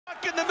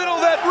in the middle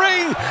of that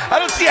ring. I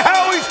don't see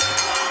how he's...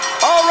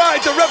 All right,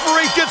 the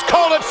referee just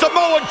called it.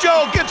 Samoa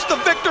Joe gets the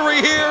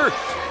victory here.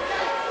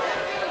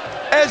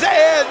 As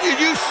Ed,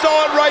 you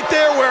saw it right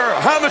there where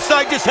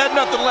Homicide just had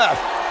nothing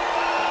left.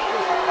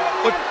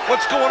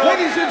 What's going on?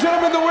 Ladies and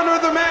gentlemen, the winner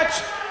of the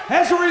match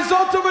as a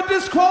result of a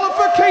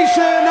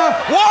disqualification.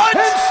 What?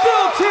 And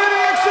still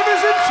TNA X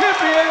Division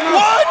champion.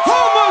 What?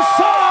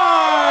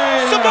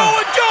 Homicide.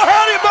 Samoa Joe,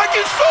 how did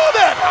you saw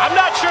that? I'm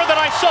not sure that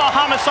I saw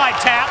Homicide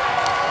tap.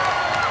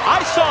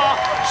 I saw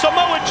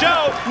Samoa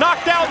Joe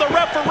knock down the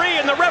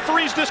referee, and the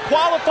referee's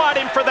disqualified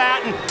him for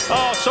that. And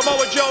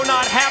Samoa Joe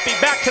not happy.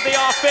 Back to the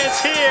offense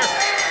here.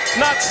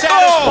 Not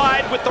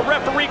satisfied with the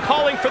referee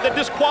calling for the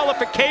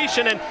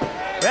disqualification. And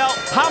well,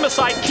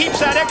 Homicide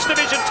keeps that X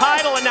Division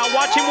title, and now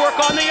watch him work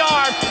on the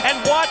arm, and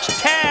watch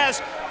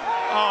Taz.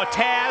 Oh,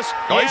 Taz.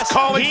 Oh, yes, he's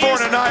calling for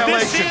an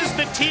annihilation. This is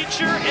the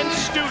teacher and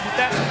student.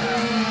 That's...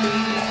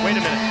 Wait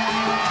a minute.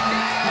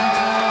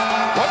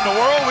 What in the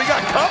world? We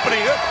got company.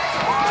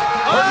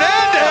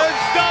 Hernandez.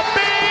 The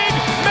big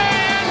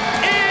man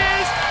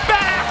is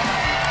back.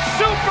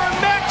 Super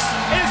Mex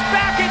is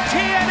back in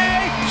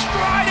TNA,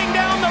 striding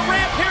down the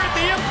ramp here at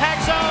the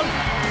Impact Zone,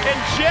 and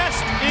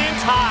just in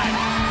time.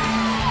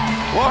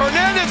 Well,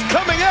 Hernandez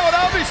coming out,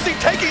 obviously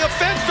taking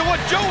offense to what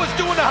Joe was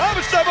doing to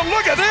Homicide, but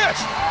look at this.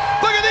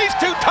 Look at these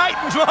two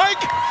titans, Mike.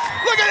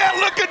 Look at that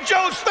look in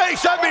Joe's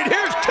face. I mean,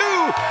 here's two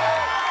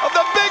of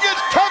the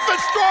biggest,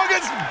 toughest,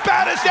 strongest,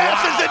 baddest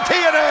asses in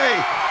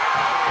TNA.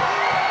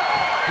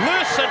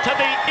 Listen to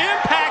the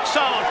Impact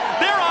Zone.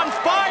 They're on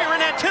fire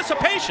in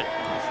anticipation.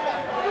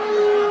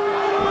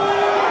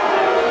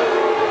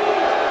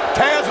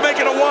 Taz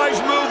making a wise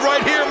move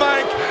right here,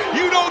 Mike.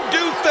 You don't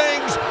do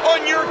things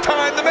on your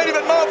time. The Main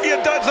Event Mafia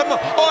does them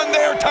on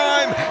their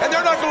time, and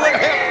they're not going to let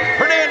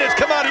Hernandez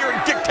come out here and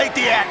dictate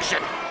the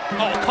action.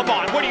 Oh, come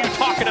on. What are you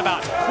talking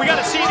about? We got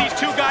to see these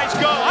two guys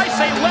go. I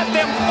say let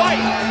them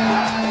fight.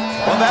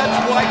 Well, that's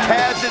why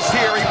Taz is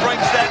here. He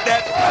brings that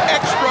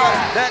extra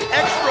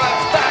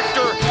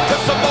factor to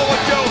Samoa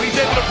Joe. He's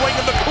able to bring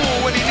him the cool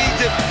when he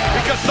needs it,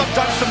 because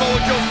sometimes Samoa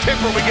Joe's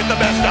temper will get the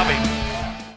best of him.